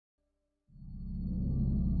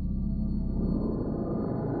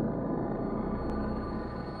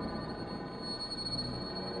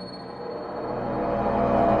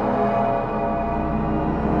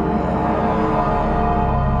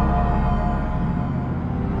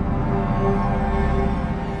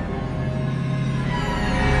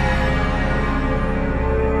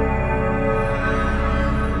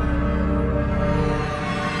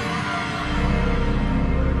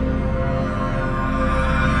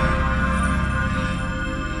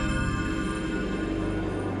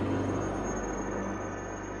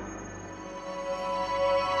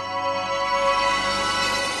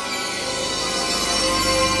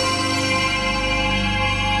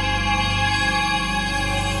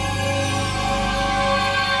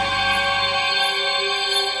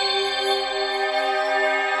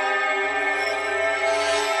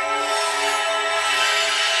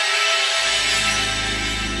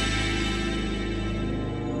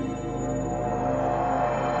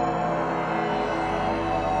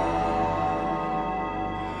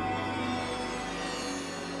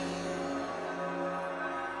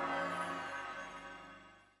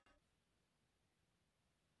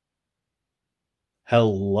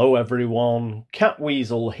Hello everyone,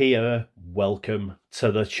 Catweazle here, welcome to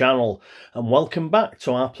the channel and welcome back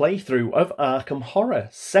to our playthrough of Arkham Horror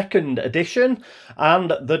 2nd edition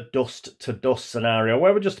and the Dust to Dust scenario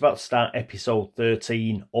where we're just about to start episode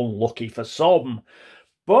 13, unlucky for some.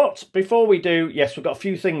 But before we do, yes, we've got a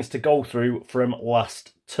few things to go through from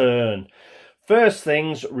last turn. First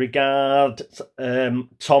things regard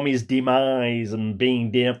Tommy's demise and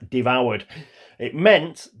being devoured. It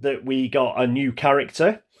meant that we got a new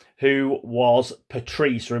character who was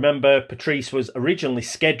Patrice. Remember, Patrice was originally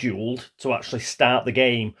scheduled to actually start the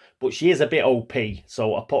game, but she is a bit OP,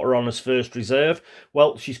 so I put her on as first reserve.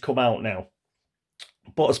 Well, she's come out now.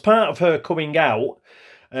 But as part of her coming out,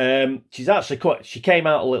 she came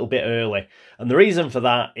out a little bit early. And the reason for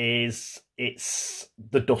that is it's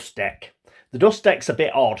the Dust deck. The Dust deck's a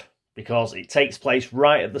bit odd because it takes place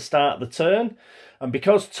right at the start of the turn. And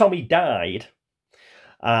because Tommy died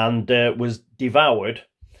and was devoured,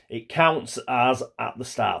 it counts as at the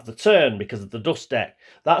start of the turn because of the Dust deck.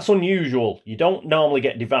 That's unusual. You don't normally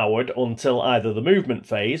get devoured until either the movement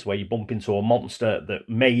phase, where you bump into a monster that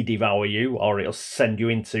may devour you, or it'll send you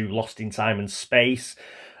into Lost in Time and Space.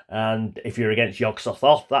 And if you're against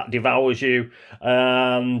Yog-Sothoth, that devours you.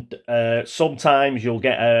 And sometimes you'll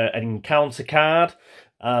get an encounter card,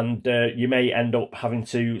 and you may end up having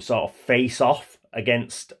to sort of face off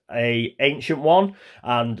against a ancient one,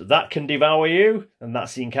 and that can devour you, and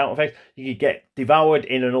that's the encounter phase. You could get devoured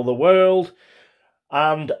in another world,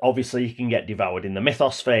 and obviously you can get devoured in the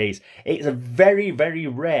mythos phase. It's very, very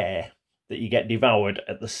rare that you get devoured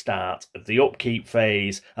at the start of the upkeep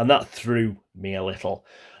phase, and that threw me a little.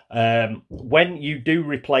 When you do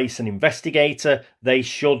replace an investigator, they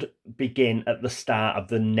should begin at the start of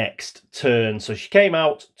the next turn. So she came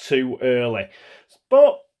out too early,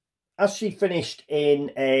 but as she finished in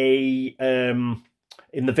the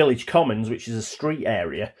village commons, which is a street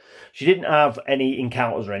area, she didn't have any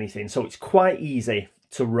encounters or anything, so it's quite easy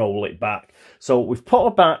to roll it back. So we've put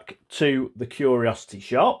her back to the curiosity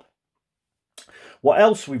shop. What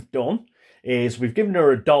else we've done is we've given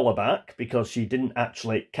her $1 back because she didn't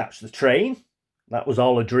actually catch the train. That was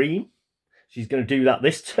all a dream. She's going to do that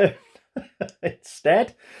this turn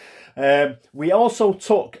instead. We also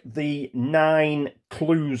took the 9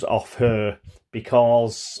 clues off her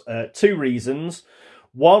because two reasons.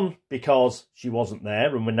 One, because she wasn't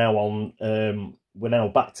there, and we're now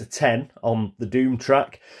back to 10 on the Doom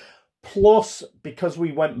track. Plus, because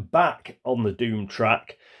we went back on the Doom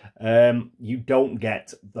track, you don't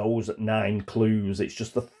get those 9 clues. It's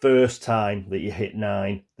just the first time that you hit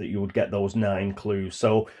 9 that you would get those 9 clues.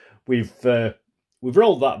 So we've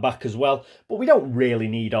rolled that back as well, but we don't really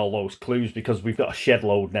need all those clues because we've got a shed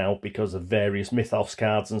load now because of various mythos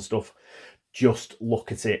cards and stuff. Just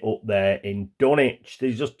look at it up there in Dunwich.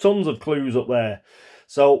 There's just tons of clues up there.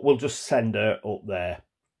 So we'll just send her up there.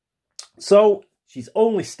 So she's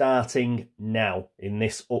only starting now in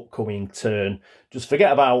this upcoming turn. Just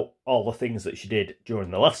forget about all the things that she did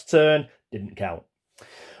during the last turn. Didn't count.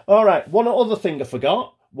 All right, one other thing I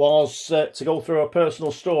forgot was to go through her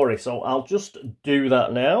personal story, so I'll just do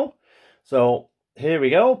that now. So here we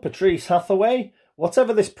go. Patrice Hathaway.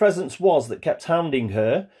 Whatever this presence was that kept hounding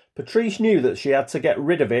her, Patrice knew that she had to get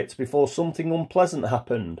rid of it before something unpleasant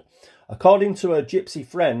happened. According to her gypsy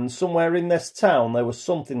friends, somewhere in this town there was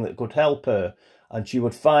something that could help her, and she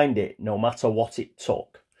would find it no matter what it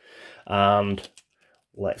took. And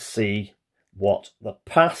let's see what the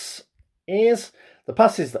pass is. The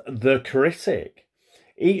pass is the critic.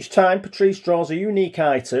 Each time Patrice draws a unique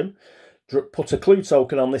item, put a clue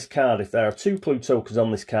token on this card. If there are 2 clue tokens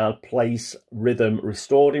on this card, place Rhythm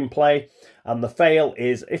Restored in play. And the fail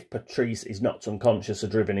is if Patrice is knocked unconscious or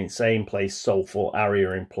driven insane, place Soulful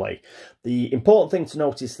Aria in play. The important thing to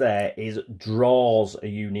notice there is draws a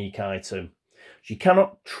unique item. She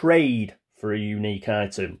cannot trade for a unique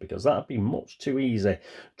item because that would be much too easy.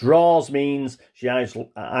 Draws means she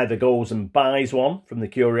either goes and buys one from the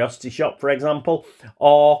curiosity shop, for example,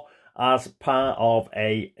 or as part of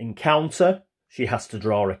a encounter, she has to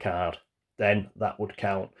draw a card. Then that would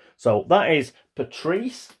count. So that is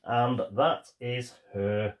Patrice, and that is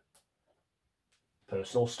her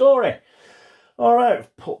personal story. All right,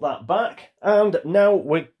 put that back, and now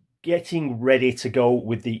we're getting ready to go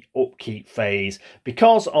with the upkeep phase.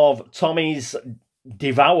 Because of Tommy's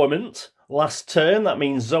devourment last turn, that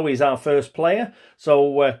means Zoe's our first player.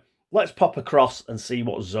 So let's pop across and see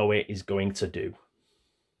what Zoe is going to do.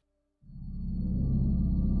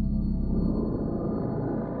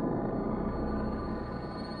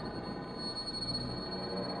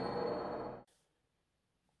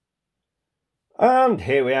 And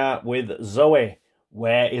here we are with Zoe.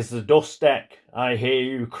 Where is the dust deck? I hear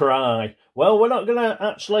you cry. Well, we're not going to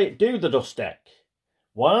actually do the dust deck.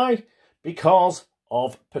 Why? Because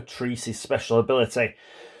of Patrice's special ability.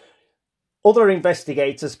 Other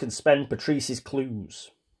investigators can spend Patrice's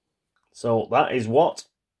clues. So that is what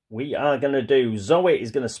we are going to do. Zoe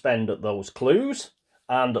is going to spend those clues.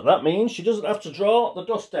 And that means she doesn't have to draw the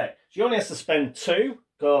dust deck. She only has to spend 2,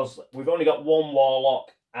 because we've only got 1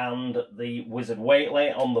 warlock and the wizard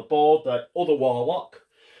Waitley on the board. The other warlock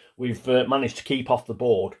we've managed to keep off the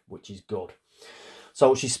board, which is good.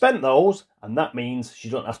 So she spent those, and that means she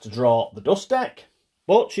doesn't have to draw the dust deck.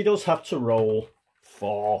 But she does have to roll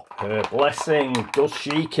for her blessing. Does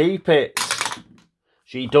she keep it?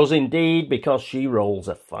 She does indeed, because she rolls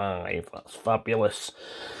a 5. That's fabulous.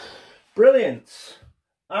 Brilliant.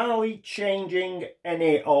 Are we changing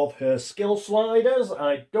any of her skill sliders?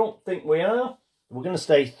 I don't think we are. We're going to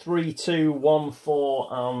stay 3, 2, 1, 4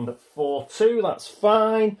 and 4, 2. That's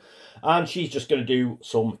fine. And she's just going to do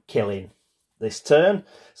some killing this turn.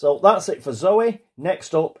 So that's it for Zoe.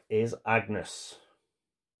 Next up is Agnes.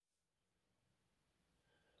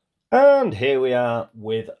 And here we are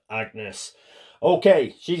with Agnes.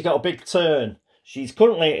 Okay, she's got a big turn. She's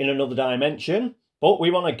currently in another dimension, but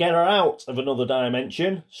we want to get her out of another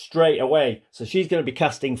dimension straight away. So she's going to be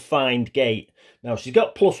casting Find Gate. Now, she's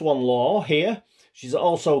got +1 law here. She's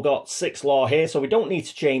also got 6 law here, so we don't need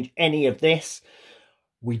to change any of this.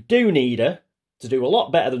 We do need her to do a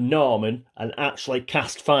lot better than Norman and actually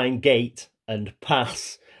cast Find Gate and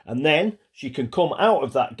pass. And then she can come out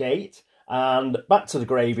of that gate and back to the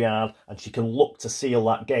graveyard, and she can look to seal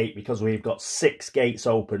that gate because we've got 6 gates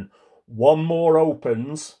open. 1 more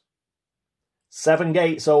opens, 7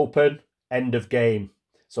 gates open, end of game.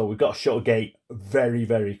 So we've got to shut a gate very,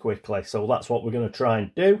 very quickly. So that's what we're going to try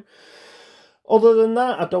and do. Other than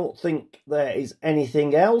that, I don't think there is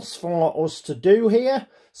anything else for us to do here.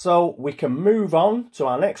 So we can move on to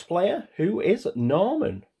our next player, who is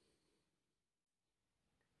Norman.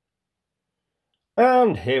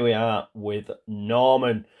 And here we are with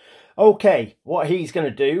Norman. Okay, what he's going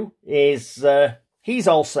to do is he's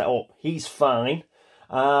all set up. He's fine.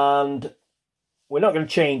 And we're not going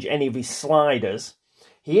to change any of his sliders.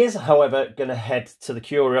 He is, however, going to head to the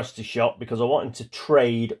curiosity shop because I want him to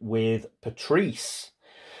trade with Patrice.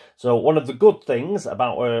 So one of the good things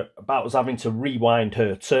about us having to rewind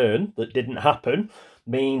her turn that didn't happen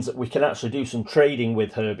means that we can actually do some trading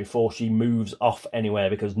with her before she moves off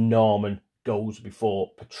anywhere, because Norman goes before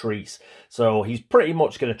Patrice. So he's pretty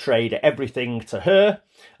much going to trade everything to her,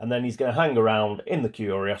 and then he's going to hang around in the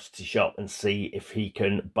curiosity shop and see if he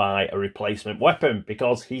can buy a replacement weapon,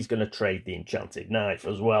 because he's going to trade the enchanted knife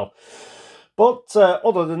as well. But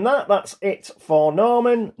other than that, that's it for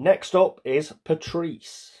Norman. Next up is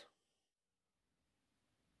Patrice.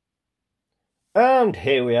 And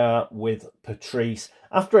here we are with Patrice.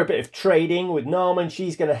 After a bit of trading with Norman,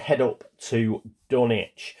 she's going to head up to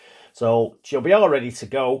Dunwich. So she'll be all ready to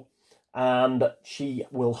go, and she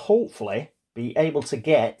will hopefully be able to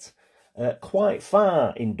get quite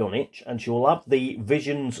far in Dunwich, and she will have the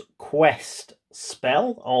Vision's Quest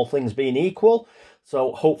spell, all things being equal.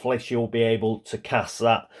 So hopefully she'll be able to cast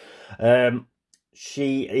that.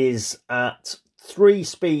 She is at 3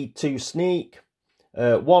 speed, 2 sneak,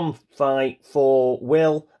 1 fight, 4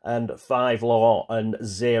 will, and 5 law and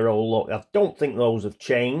 0 luck. I don't think those have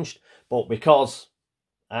changed, but because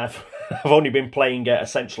I've only been playing it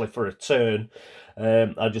essentially for a turn,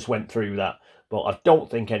 I just went through that. But I don't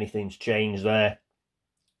think anything's changed there.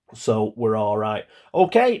 So we're all right.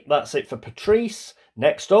 Okay, that's it for Patrice.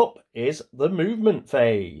 Next up is the movement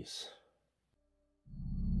phase.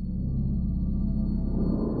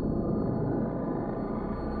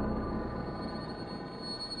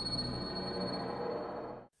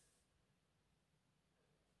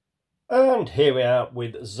 And here we are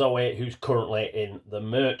with Zoe, who's currently in the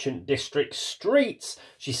Merchant District streets.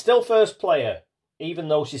 She's still first player. Even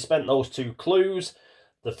though she spent those 2 clues,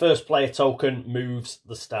 the first player token moves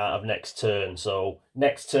the start of next turn. So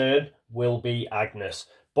next turn will be Agnes.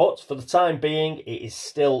 But for the time being, it is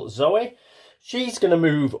still Zoe. She's going to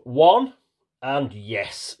move 1. And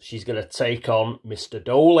yes, she's going to take on Mr.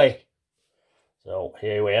 Dhole. So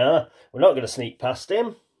here we are. We're not going to sneak past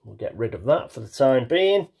him. We'll get rid of that for the time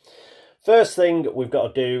being. First thing we've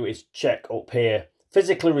got to do is check up here.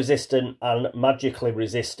 Physically resistant and magically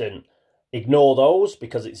resistant. Ignore those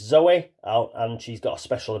because it's Zoe, and she's got a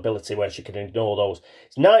special ability where she can ignore those.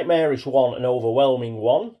 It's Nightmarish 1 and Overwhelming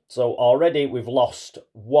 1. So already we've lost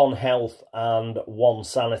 1 health and 1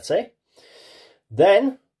 sanity.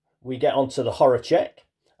 Then we get onto the horror check.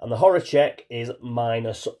 And the horror check is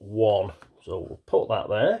 -1. So we'll put that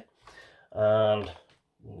there. And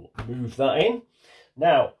We'll move that in.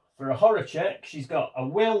 Now, for a horror check, she's got a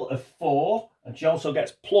will of 4, and she also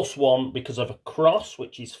gets +1 because of a cross,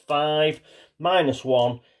 which is 5,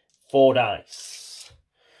 -1, 4 dice.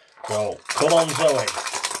 So, come on, Zoe.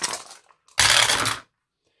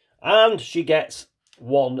 And she gets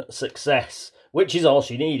 1 success, which is all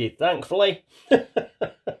she needed, thankfully.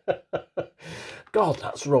 God,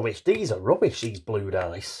 that's rubbish. These are rubbish, these blue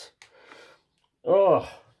dice. Oh,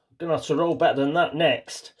 I'm going to have to roll better than that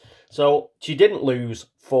next. So, she didn't lose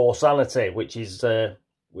 4 sanity, which is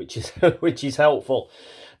which is helpful.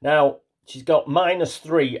 Now, she's got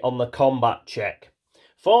 -3 on the combat check.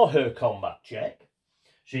 For her combat check,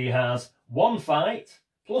 she has 1 fight,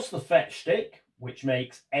 plus the fetch stick, which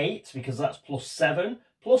makes 8, because that's +7,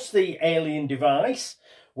 plus the alien device,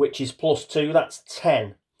 which is +2, that's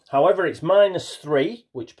 10. However, it's -3,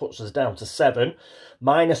 which puts us down to 7,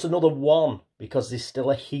 minus another 1, because there's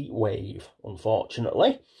still a heat wave,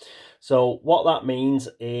 unfortunately. So what that means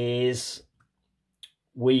is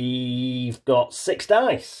we've got 6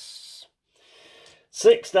 dice.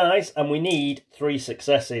 6 dice, and we need 3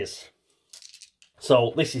 successes.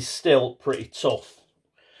 So this is still pretty tough.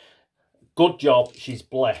 Good job, she's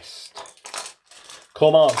blessed.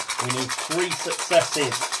 Come on, we need 3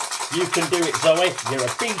 successes. You can do it, Zoe. You're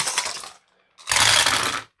a beast.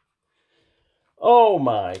 Oh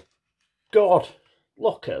my God.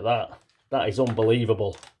 Look at that. That is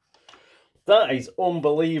unbelievable. That is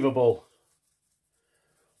unbelievable.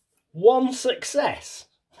 1 success.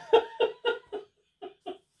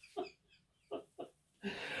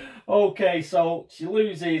 Okay, so she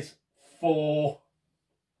loses 4.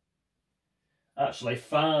 Actually,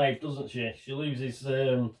 5, doesn't she? She loses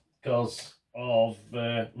because of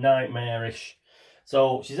nightmarish.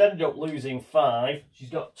 So she's ended up losing 5. She's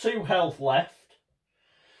got 2 health left.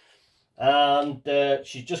 And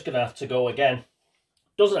she's just going to have to go again.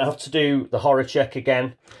 Doesn't have to do the horror check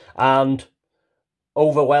again. And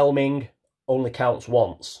overwhelming only counts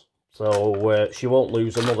once. So she won't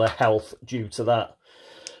lose another health due to that.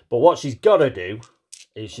 But what she's got to do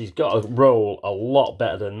is she's got to roll a lot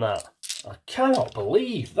better than that. I cannot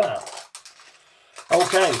believe that.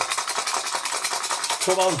 Okay.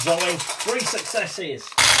 Come on, Zoe. 3 successes.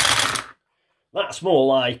 That's more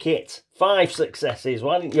like it. 5 successes.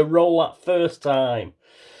 Why didn't you roll that first time?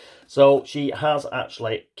 So she has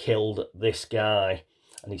actually killed this guy.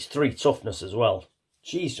 And he's 3 toughness as well.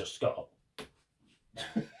 She's just got...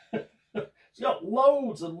 she's got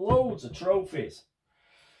loads and loads of trophies.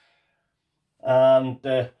 And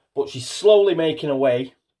but she's slowly making her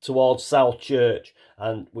way towards South Church,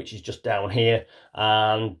 and which is just down here,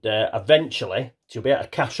 and eventually she'll be able to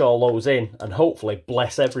cash all those in and hopefully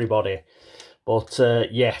bless everybody. But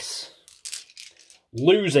yes,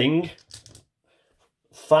 losing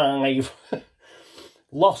 5,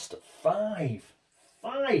 lost 5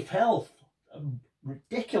 health.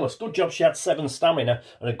 Ridiculous. Good job she had 7 stamina,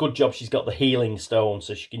 and a good job she's got the healing stone,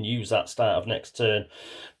 so she can use that start of next turn.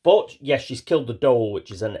 But yes, she's killed the Dhole,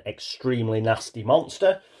 which is an extremely nasty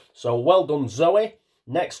monster. So well done, Zoe.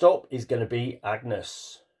 Next up is going to be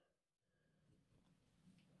Agnes.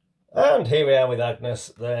 And here we are with Agnes.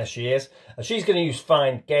 There she is. And she's going to use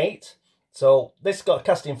Find Gate. So this has got a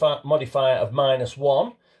casting modifier of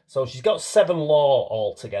 -1. So she's got 7 law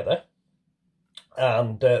altogether.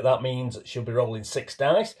 And that means she'll be rolling 6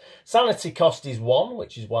 dice. Sanity cost is 1,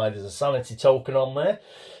 which is why there's a sanity token on there.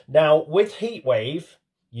 Now, with Heatwave,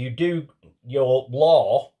 your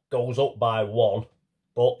law goes up by 1,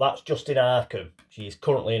 but that's just in Arkham. She is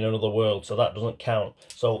currently in another world, so that doesn't count.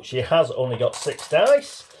 So she has only got 6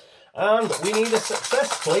 dice, and we need a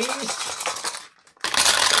success, please.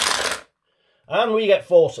 And we get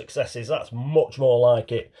 4 successes. That's much more like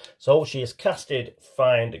it. So she has casted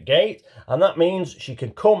Find Gate, and that means she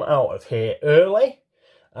can come out of here early,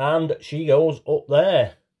 and she goes up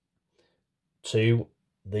there to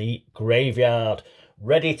the graveyard,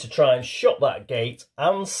 ready to try and shut that gate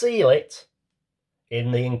and seal it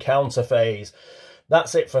in the encounter phase.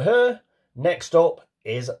 That's it for her. Next up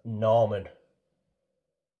is Norman.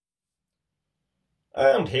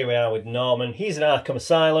 And here we are with Norman. He's in Arkham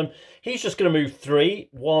Asylum. He's just going to move 3.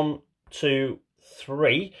 1, 2,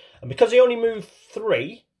 3. And because he only moved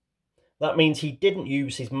 3, that means he didn't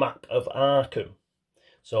use his map of Arkham.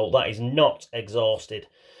 So that is not exhausted.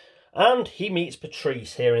 And he meets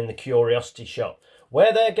Patrice here in the Curiosity Shop,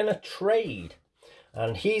 where they're going to trade.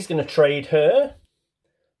 And he's going to trade her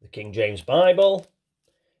the King James Bible,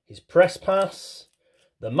 his press pass,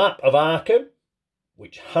 the map of Arkham,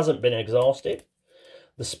 which hasn't been exhausted,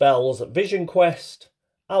 the spells Vision Quest,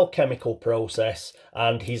 Alchemical Process,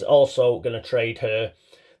 and he's also going to trade her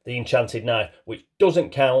the enchanted knife, which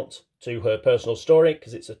doesn't count to her personal story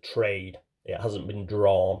because it's a trade. It hasn't been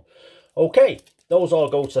drawn. Okay, those all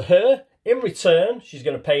go to her. In return, she's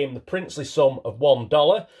going to pay him the princely sum of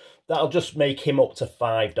 $1. That'll just make him up to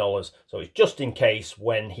 $5. So it's just in case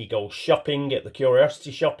when he goes shopping at the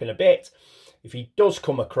curiosity shop in a bit, if he does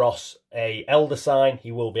come across a elder sign,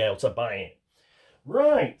 he will be able to buy it.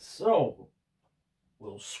 Right, so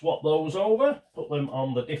we'll swap those over, put them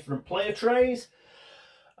on the different player trays.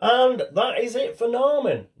 And that is it for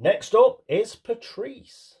Norman. Next up is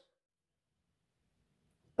Patrice.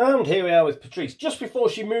 And here we are with Patrice. Just before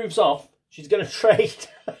she moves off, she's going to trade.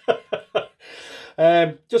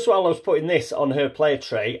 Just while I was putting this on her player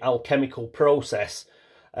tray, alchemical process,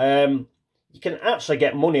 you can actually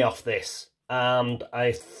get money off this. And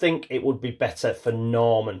I think it would be better for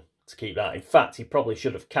Norman to keep that. In fact, he probably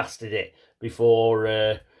should have casted it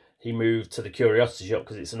before he moved to the curiosity shop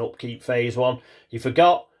because it's an upkeep phase one. He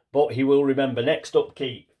forgot, but he will remember next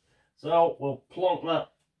upkeep. So we'll plonk that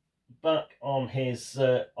back on his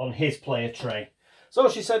player tray. So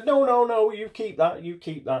she said, no, you keep that, you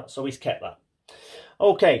keep that. So he's kept that.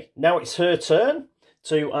 Okay, now it's her turn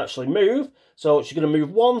to actually move. So she's going to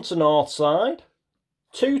move 1 to north side,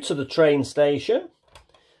 2 to the train station.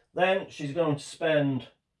 Then she's going to spend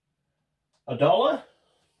 $1.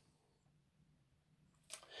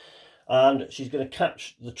 And she's going to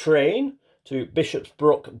catch the train to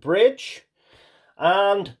Bishopsbrook Bridge.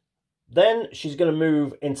 And then she's going to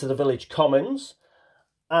move into the village commons.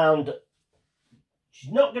 And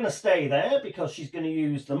she's not going to stay there because she's going to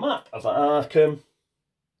use the map of Arkham.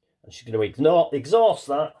 And she's going to exhaust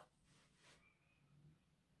that.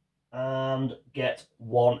 And get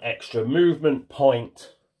 1 extra movement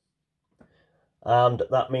point. And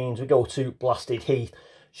that means we go to Blasted Heath.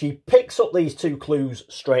 She picks up these 2 clues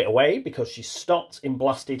straight away because she stopped in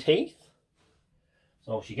Blasted Heath.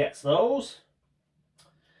 So she gets those.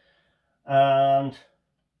 And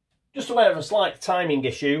just aware of a slight timing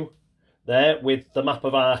issue there with the map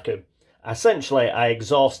of Arkham. Essentially, I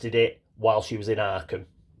exhausted it while she was in Arkham.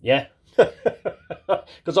 Yeah?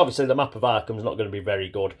 Because obviously the map of Arkham is not going to be very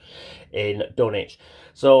good in Dunwich.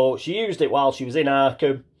 So she used it while she was in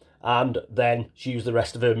Arkham. And then she used the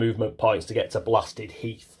rest of her movement points to get to Blasted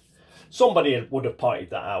Heath. Somebody would have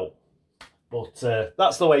pointed that out. But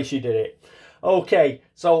that's the way she did it. Okay,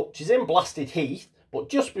 so she's in Blasted Heath. But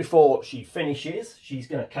just before she finishes, she's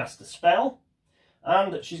going to cast a spell.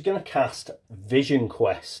 And she's going to cast Vision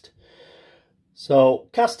Quest. So,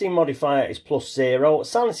 casting modifier is +0.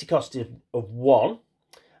 Sanity cost is of 1.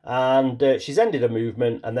 And she's ended her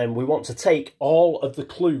movement. And then we want to take all of the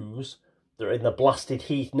clues that are in the Blasted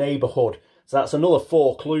Heath neighbourhood. So that's another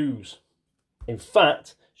 4 clues. In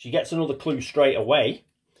fact, she gets another clue straight away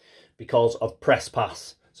because of Press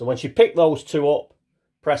Pass. So when she picked those 2 up,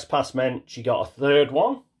 Press Pass meant she got a 3rd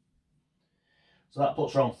one. So that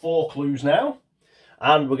puts her on 4 clues now.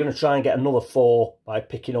 And we're going to try and get another 4 by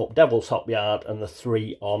picking up Devil's Hop Yard and the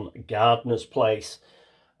 3 on Gardener's Place.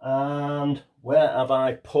 And where have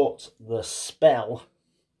I put the spell?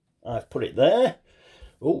 I've put it there.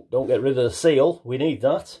 Oh, don't get rid of the seal. We need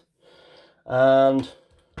that. And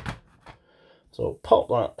so pop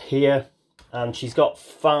that here. And she's got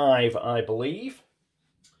 5, I believe.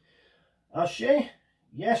 Has she?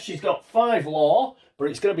 Yes, she's got 5 law, but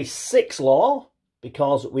it's going to be 6 law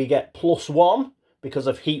because we get +1 because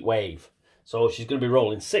of Heat Wave. So she's going to be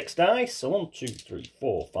rolling 6 dice. So 1, 2, 3,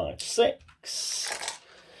 4, 5, 6.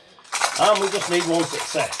 And we just need 1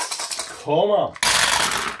 success. Come on.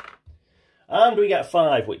 And we get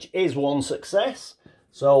 5, which is 1 success.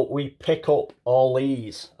 So we pick up all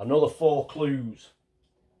these. Another 4 clues.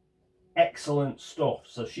 Excellent stuff.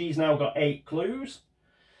 So she's now got 8 clues.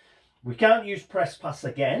 We can't use Press Pass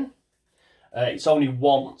again. It's only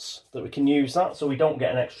once that we can use that, so we don't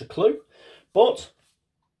get an extra clue. But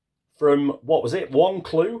from, what was it, 1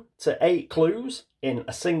 clue to 8 clues in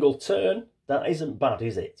a single turn, that isn't bad,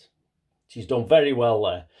 is it? She's done very well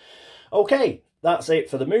there. Okay, that's it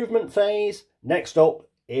for the movement phase. Next up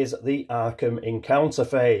is the Arkham encounter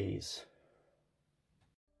phase.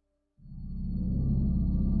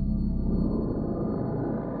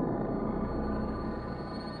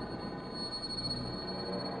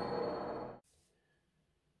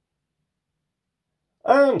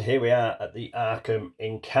 And here we are at the Arkham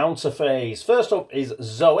encounter phase. First up is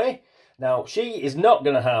Zoe. Now, she is not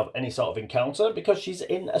going to have any sort of encounter because she's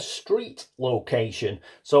in a street location.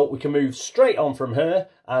 So we can move straight on from her.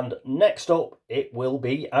 And next up, it will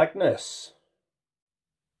be Agnes.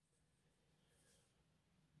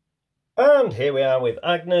 And here we are with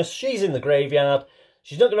Agnes. She's in the graveyard.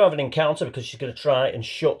 She's not going to have an encounter because she's going to try and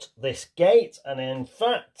shut this gate. And in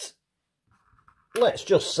fact, let's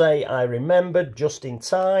just say I remembered just in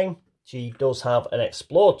time, she does have an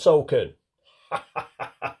explode token.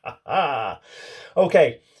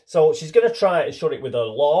 Okay, so she's going to try and shut it with her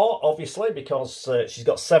law, obviously, because she's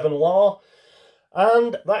got 7 law.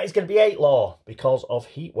 And that is going to be 8 law because of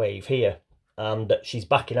Heatwave here. And she's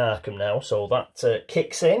back in Arkham now, so that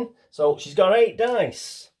kicks in. So she's got 8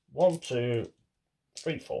 dice. 1, 2,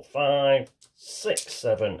 3, 4, 5, 6,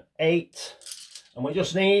 7, 8. And we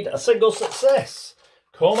just need a single success.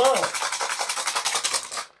 Come on.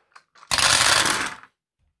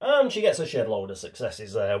 And she gets a shed load of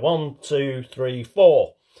successes there. 1, 2, 3,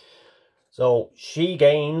 4. So she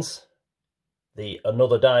gains the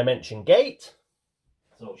another dimension gate.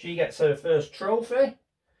 So she gets her first trophy.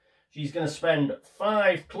 She's going to spend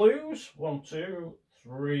 5 clues. 1, 2,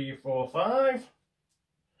 3, 4, 5.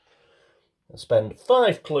 And spend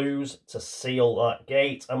 5 clues to seal that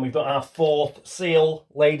gate. And we've got our 4th seal,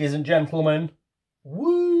 ladies and gentlemen.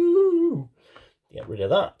 Woo! Get rid of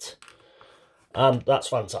that. And that's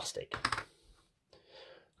fantastic.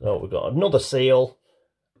 So we've got another seal.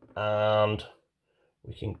 And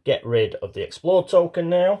we can get rid of the explode token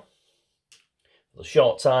now. For the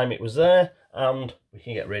short time it was there. And we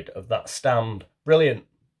can get rid of that stand. Brilliant.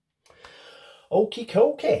 Okie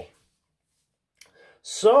dokie.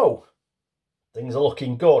 So, things are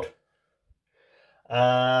looking good.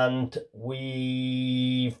 And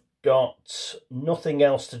we've got nothing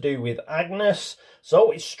else to do with Agnes.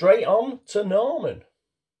 So it's straight on to Norman.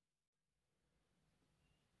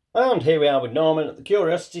 And here we are with Norman at the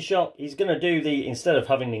Curiosity Shop. He's going to do the, instead of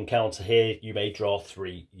having an encounter here, you may draw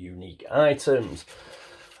 3 unique items.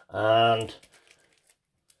 And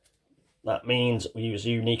that means we use a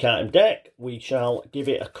unique item deck. We shall give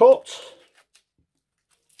it a cut.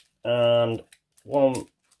 And 1,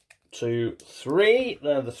 2, 3.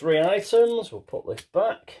 They're the 3 items. We'll put this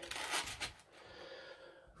back.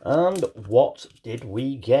 And what did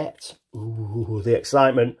we get? Ooh, the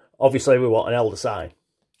excitement. Obviously, we want an Elder Sign.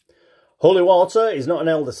 Holy Water is not an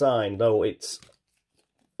Elder Sign, though it's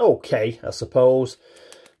okay, I suppose.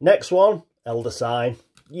 Next one, Elder Sign.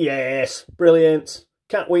 Yes, brilliant.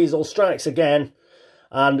 Catweazle strikes again.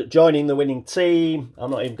 And joining the winning team.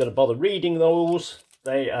 I'm not even going to bother reading those.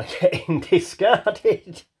 They are getting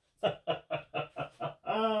discarded.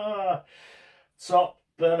 Top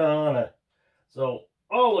banana. So,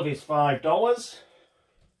 all of his $5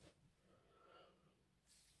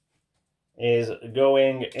 is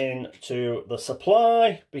going into the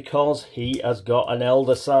supply because he has got an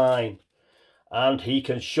Elder Sign. And he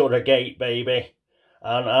can shut a gate, baby.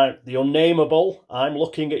 And the unnameable, I'm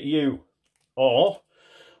looking at you. Or,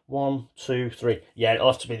 1, 2, 3. Yeah,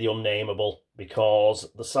 it'll have to be the unnameable because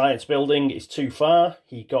the science building is too far.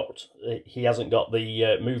 He hasn't got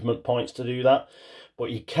the movement points to do that. But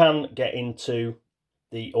you can get into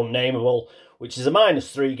the unnameable, which is a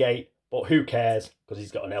 -3 gate. But who cares? Because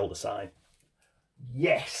he's got an Elder Sign.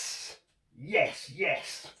 Yes. Yes,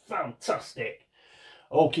 yes. Fantastic.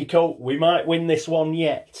 Okie doke, we might win this one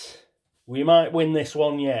yet. We might win this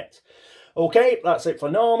one yet. Okay, that's it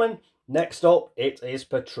for Norman. Next up, it is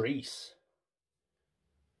Patrice.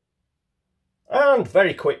 And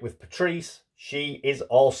very quick with Patrice, she is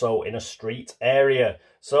also in a street area,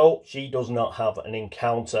 so she does not have an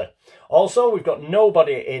encounter. Also, we've got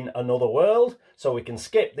nobody in another world, so we can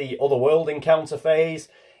skip the other world encounter phase.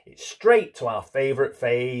 It's straight to our favourite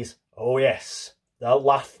phase. Oh yes, the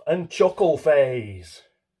laugh and chuckle phase.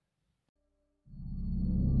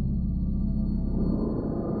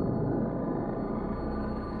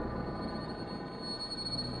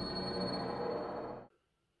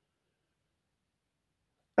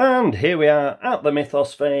 And here we are at the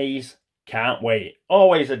Mythos phase. Can't wait.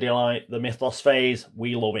 Always a delight, the Mythos phase.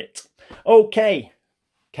 We love it. Okay,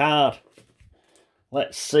 card.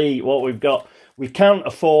 Let's see what we've got. We can't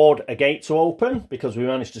afford a gate to open because we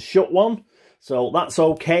managed to shut one. So that's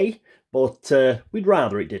okay, but we'd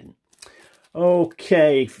rather it didn't.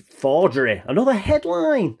 Okay, forgery. Another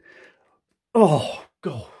headline. Oh,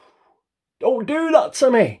 God. Don't do that to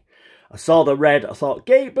me. I saw the red. I thought,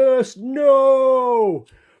 gate burst. No.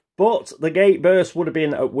 But the gate burst would have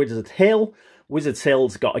been at Wizard Hill. Wizard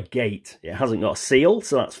Hill's got a gate. It hasn't got a seal,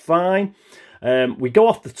 so that's fine. We go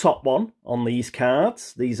off the top one on these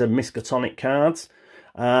cards. These are Miskatonic cards.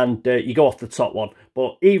 And you go off the top one.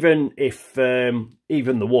 But even if,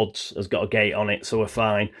 even the Woods has got a gate on it, so we're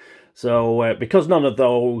fine. So, because none of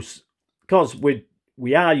those, because we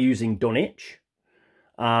are using Dunwich.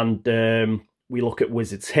 And we look at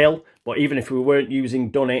Wizard's Hill. But even if we weren't using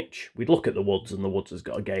Dunwich, we'd look at the Woods, and the Woods has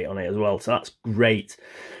got a gate on it as well. So that's great.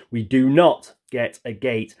 We do not get a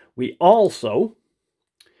gate. We also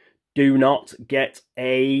do not get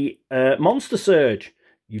a monster surge.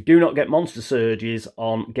 You do not get monster surges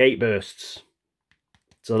on gate bursts.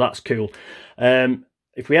 So that's cool.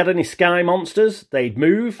 If we had any sky monsters, they'd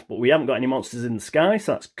move, but we haven't got any monsters in the sky,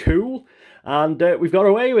 so that's cool. And we've got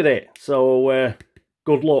away with it. So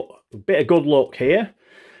good luck. A bit of good luck here.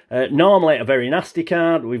 Normally a very nasty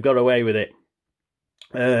card, we've got away with it.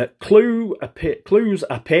 Clues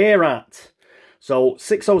appear at. So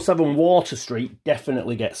 607 Water Street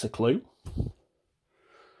definitely gets a clue.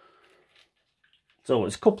 So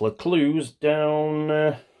there's a couple of clues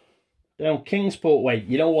down Kingsport Way.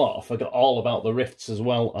 You know what? I forgot all about the rifts as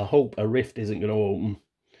well. I hope a rift isn't going to open.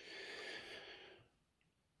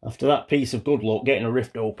 After that piece of good luck, getting a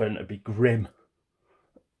rift open would be grim.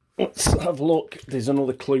 Let's have a look. There's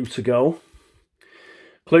another clue to go.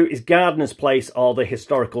 Clue is Gardener's Place or the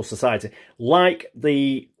Historical Society. Like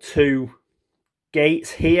the two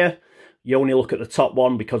gates here, you only look at the top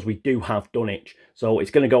one because we do have Dunwich. So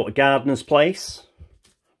it's going to go to Gardener's Place,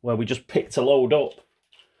 where we just picked a load up.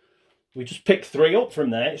 We just picked 3 up from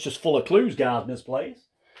there. It's just full of clues, Gardener's Place.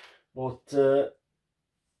 But we'll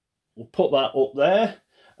put that up there.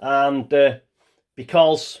 And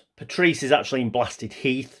because Patrice is actually in Blasted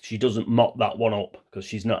Heath, she doesn't mop that one up because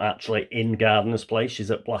she's not actually in Gardener's Place.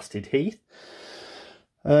 She's at Blasted Heath.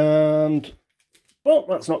 And, well,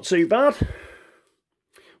 that's not too bad.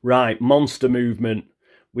 Right, monster movement.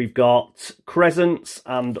 We've got crescents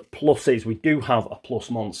and pluses. We do have a plus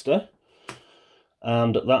monster.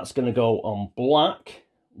 And that's going to go on black,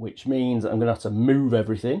 which means I'm going to have to move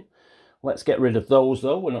everything. Let's get rid of those,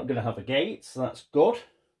 though. We're not going to have a gate, so that's good.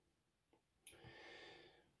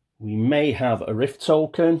 We may have a rift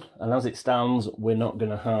token, and as it stands, we're not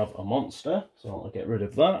going to have a monster. So I'll get rid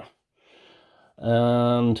of that.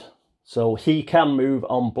 And so he can move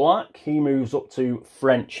on black. He moves up to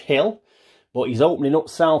French Hill, but he's opening up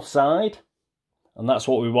South Side. And that's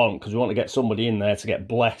what we want, because we want to get somebody in there to get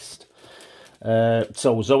blessed.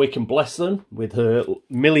 So Zoe can bless them with her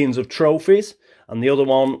millions of trophies. And the other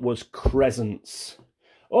one was Crescents.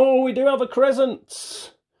 Oh, we do have a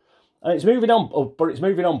Crescents. And it's moving on, but it's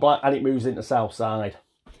moving on black and it moves into South Side.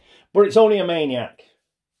 But it's only a Maniac.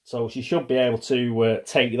 So she should be able to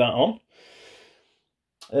take that on.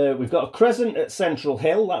 We've got a Crescent at Central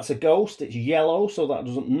Hill. That's a ghost. It's yellow, so that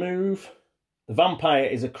doesn't move. The Vampire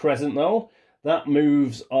is a Crescent, though. That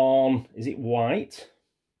moves on, is it white?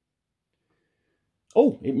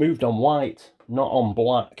 Oh, it moved on white, not on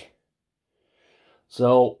black.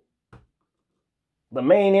 So, the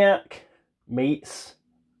Maniac meets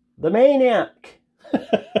the Maniac.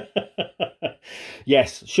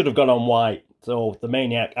 Yes, should have gone on white. So, the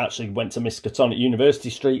Maniac actually went to Miskatonic University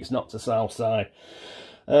Streets, not to Southside.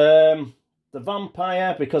 The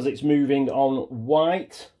Vampire, because it's moving on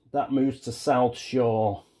white, that moves to South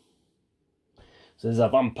Shore. So, there's a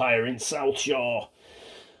Vampire in South Shore.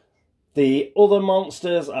 The other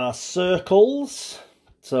monsters are circles.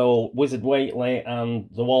 So Wizard Waitley and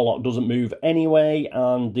the Warlock doesn't move anyway.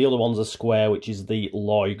 And the other one's a square, which is the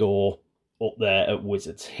Loigor up there at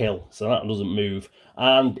Wizard's Hill. So that doesn't move.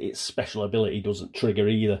 And its special ability doesn't trigger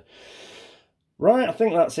either. Right, I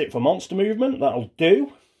think that's it for monster movement. That'll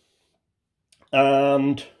do.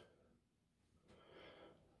 And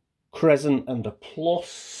Crescent and a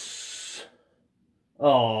plus.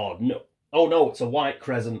 Oh, no. Oh, no, it's a white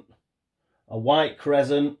Crescent. A white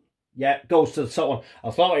Crescent, yeah, goes to the top one.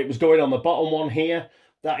 I thought it was going on the bottom one here.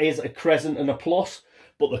 That is a Crescent and a plus,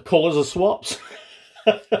 but the colours are swaps.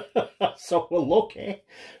 So we're lucky.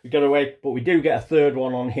 We got away, but we do get a third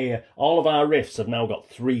one on here. All of our rifts have now got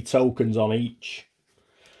 3 tokens on each.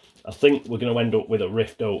 I think we're going to end up with a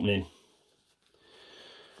rift opening.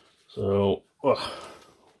 So, we're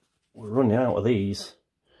running out of these.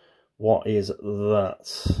 What is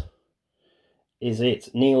that? Is it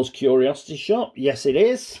Neil's Curiosity Shop? Yes, it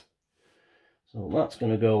is. So that's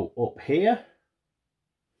going to go up here.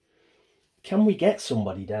 Can we get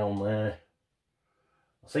somebody down there?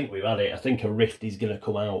 I think we've had it. I think a rift is going to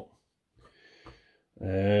come out.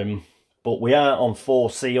 But we are on 4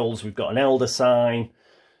 seals. We've got an Elder Sign.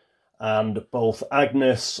 And both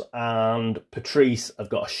Agnes and Patrice have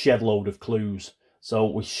got a shed load of clues. So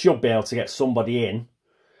we should be able to get somebody in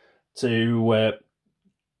to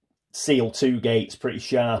seal 2 gates pretty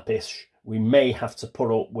sharpish. We may have to put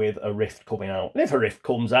up with a rift coming out. And if a rift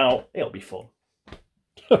comes out, it'll be fun.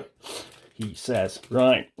 He says.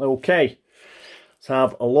 Right, okay. Let's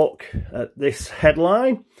have a look at this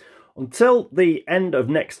headline. Until the end of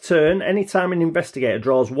next turn, anytime an investigator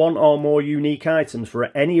draws one or more unique items for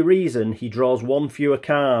any reason, he draws one fewer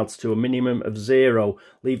cards to a minimum of 0.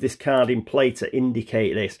 Leave this card in play to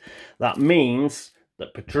indicate this. That means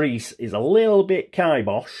that Patrice is a little bit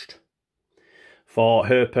kiboshed for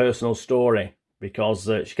her personal story because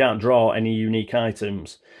she can't draw any unique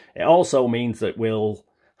items. It also means that we'll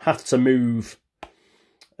have to move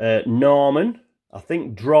Norman. I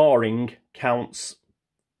think drawing counts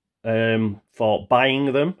for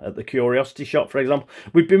buying them at the curiosity shop, for example.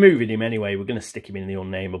 We'd be moving him anyway. We're going to stick him in the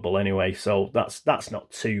unnameable anyway, so that's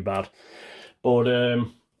not too bad. But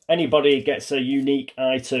anybody gets a unique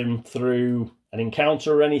item through an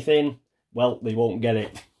encounter or anything, well, they won't get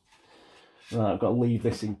it. Right, I've got to leave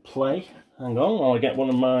this in play. Hang on, while I get one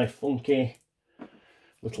of my funky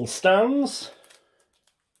little stands.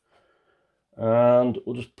 And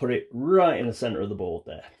we'll just put it right in the centre of the board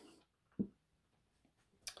there.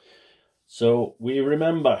 So we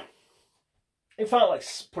remember. In fact,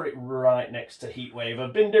 let's put it right next to Heatwave.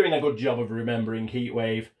 I've been doing a good job of remembering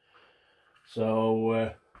Heatwave. So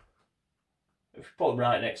if we put them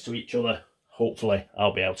right next to each other, hopefully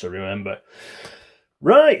I'll be able to remember.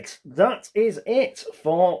 Right, that is it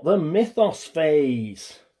for the Mythos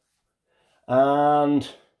phase. And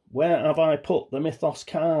where have I put the Mythos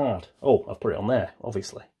card? Oh, I've put it on there,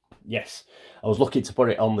 obviously. Yes, I was looking to put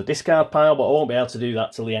it on the discard pile, but I won't be able to do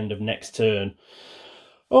that till the end of next turn.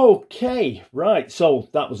 Okay, right, so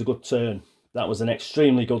that was a good turn. That was an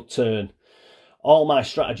extremely good turn. All my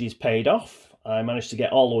strategies paid off. I managed to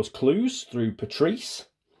get all those clues through Patrice.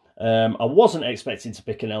 I wasn't expecting to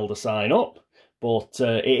pick an Elder Sign up, but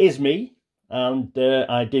it is me, and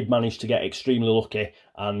I did manage to get extremely lucky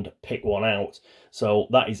and pick one out. So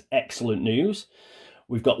that is excellent news.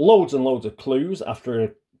 We've got loads and loads of clues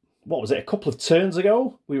after what was it, a couple of turns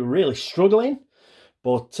ago? We were really struggling,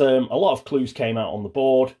 but a lot of clues came out on the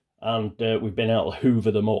board, and we've been able to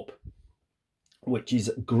hoover them up, which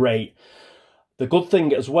is great. The good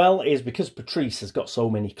thing as well is because Patrice has got so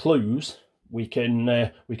many clues, we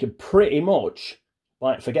can pretty much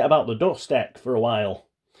like forget about the dust deck for a while,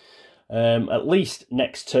 at least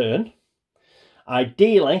next turn.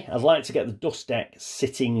 Ideally, I'd like to get the dust deck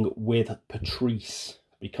sitting with Patrice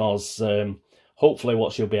because hopefully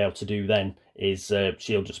what she'll be able to do then is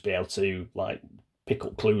she'll just be able to like pick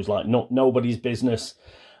up clues like nobody's business.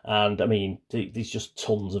 And I mean, there's just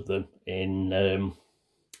tons of them in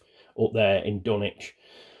up there in Dunwich.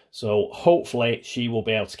 So hopefully she will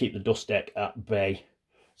be able to keep the dust deck at bay.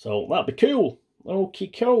 So that'd be cool.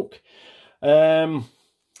 Okie coke.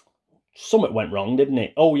 Something went wrong, didn't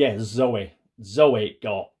it? Oh yeah, Zoe. Zoe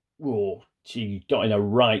got, she got in a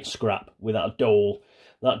right scrap with that Dhole.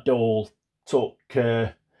 That Dhole took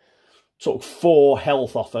 4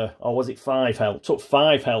 health off her, or was it 5 health? Took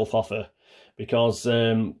 5 health off her because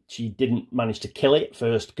she didn't manage to kill it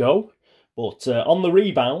first go. But on the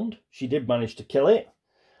rebound, she did manage to kill it.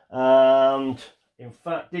 And in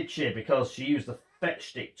fact, did she? Because she used the fetch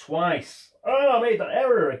stick twice. Oh, I made that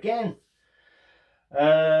error again.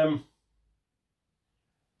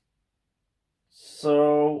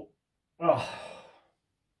 So, I'm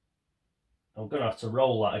going to have to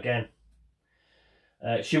roll that again.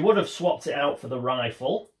 She would have swapped it out for the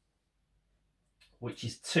rifle, which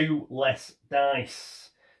is 2 less dice.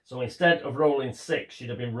 So instead of rolling 6, she'd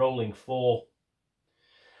have been rolling 4.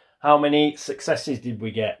 How many successes did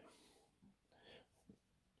we get?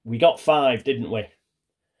 We got 5, didn't we?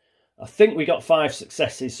 I think we got 5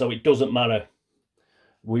 successes, so it doesn't matter.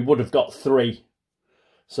 We would have got 3.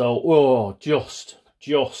 So, just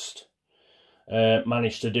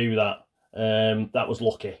managed to do that. That was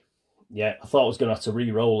lucky. Yeah, I thought I was going to have to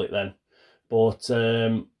re-roll it then. But,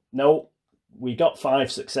 no, we got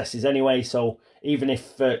 5 successes anyway, so even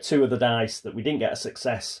if 2 of the dice that we didn't get a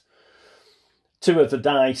success, 2 of the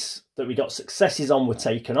dice that we got successes on were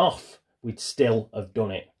taken off, we'd still have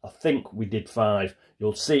done it. I think we did 5.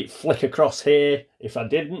 You'll see it flick across here if I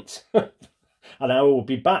didn't. And I will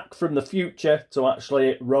be back from the future to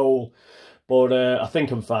actually roll. But I think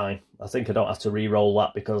I'm fine. I think I don't have to re-roll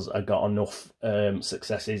that because I got enough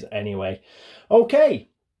successes anyway. Okay,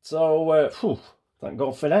 so thank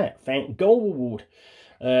God for that. Thank God.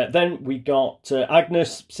 Then we got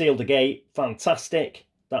Agnes, sealed the gate. Fantastic.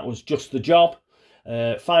 That was just the job.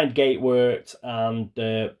 Find gate worked, and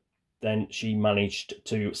then she managed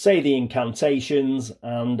to say the incantations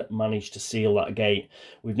and managed to seal that gate.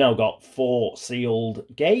 We've now got 4 sealed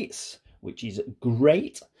gates, which is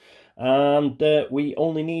great. And we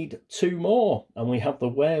only need 2 more, and we have the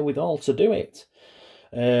wherewithal to do it.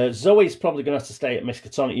 Zoe's probably going to have to stay at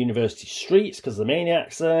Miskatonic University Streets because the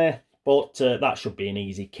maniac's there. But that should be an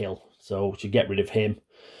easy kill, so we should get rid of him.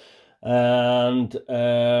 And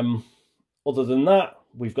other than that,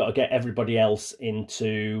 we've got to get everybody else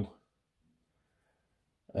into...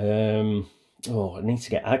 I need to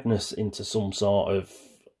get Agnes into some sort of...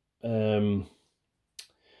 into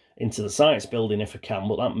the science building if I can,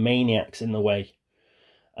 but that maniac's in the way.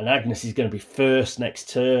 And Agnes is going to be first next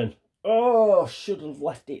turn. Oh, should have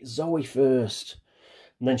left it Zoe first.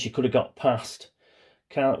 And then she could have got past.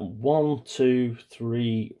 Count 1, 2,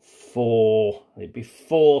 3, 4. It'd be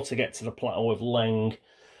 4 to get to the plateau of Leng.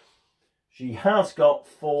 She has got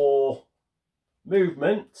 4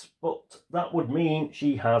 movement, but that would mean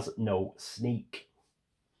she has no sneak.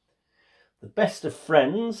 The best of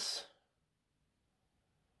friends.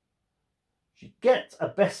 She gets a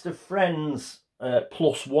best of friends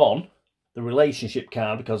 +1, the relationship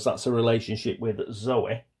card, because that's a relationship with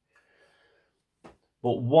Zoe.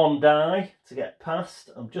 But 1 die to get past.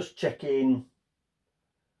 I'm just checking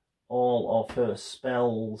all of her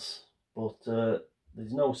spells, but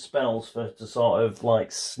there's no spells for her to sort of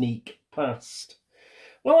like sneak past.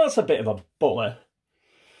 Well, that's a bit of a bummer.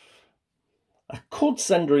 I could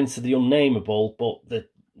send her into the unnameable, but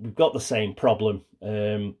we've got the same problem,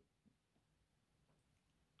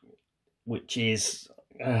 which is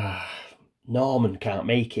Norman can't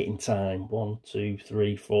make it in time. 1, 2,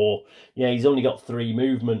 3, 4. Yeah, he's only got 3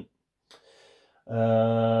 movement.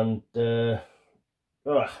 And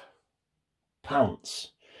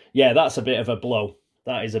pants. Yeah, that's a bit of a blow.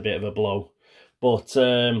 That is a bit of a blow. But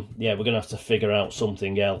yeah, we're going to have to figure out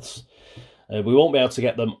something else. We won't be able to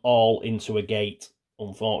get them all into a gate,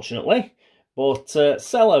 unfortunately. But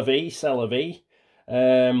c'est la vie.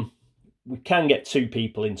 We can get 2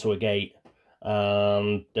 people into a gate.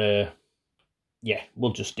 And yeah,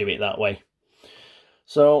 we'll just do it that way.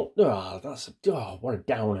 So, what a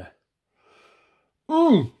downer.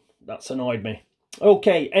 That's annoyed me.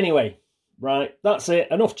 Okay, anyway, right, that's it.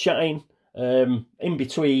 Enough chatting. In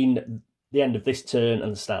between the end of this turn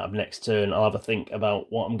and the start of next turn, I'll have a think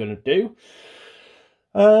about what I'm going to do.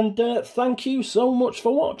 And thank you so much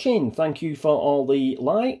for watching. Thank you for all the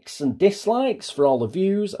likes and dislikes, for all the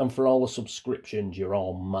views, and for all the subscriptions. You're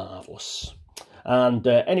all marvellous. And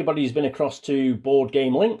anybody who's been across to Board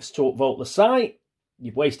Game Links to upvote the site,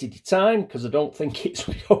 you've wasted your time, because I don't think it's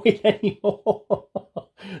going anymore.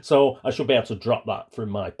 So I should be able to drop that from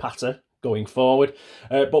my patter going forward.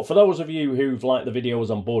 But for those of you who've liked the videos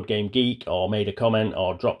on Board Game Geek, or made a comment,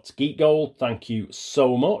 or dropped Geek Gold, thank you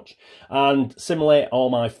so much. And similarly, all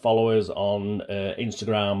my followers on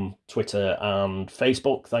Instagram, Twitter and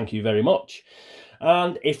Facebook, thank you very much.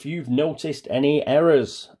 And if you've noticed any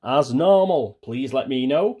errors, as normal, please let me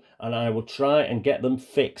know, and I will try and get them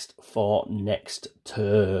fixed for next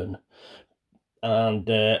turn. And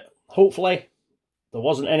hopefully there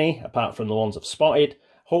wasn't any, apart from the ones I've spotted.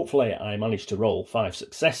 Hopefully I managed to roll 5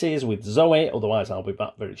 successes with Zoe, otherwise I'll be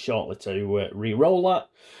back very shortly to re-roll that.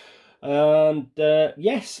 And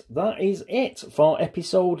yes, that is it for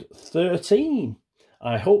episode 13.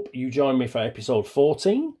 I hope you join me for episode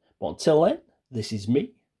 14, but until then, this is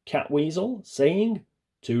me, Catweazle, saying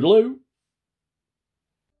toodaloo.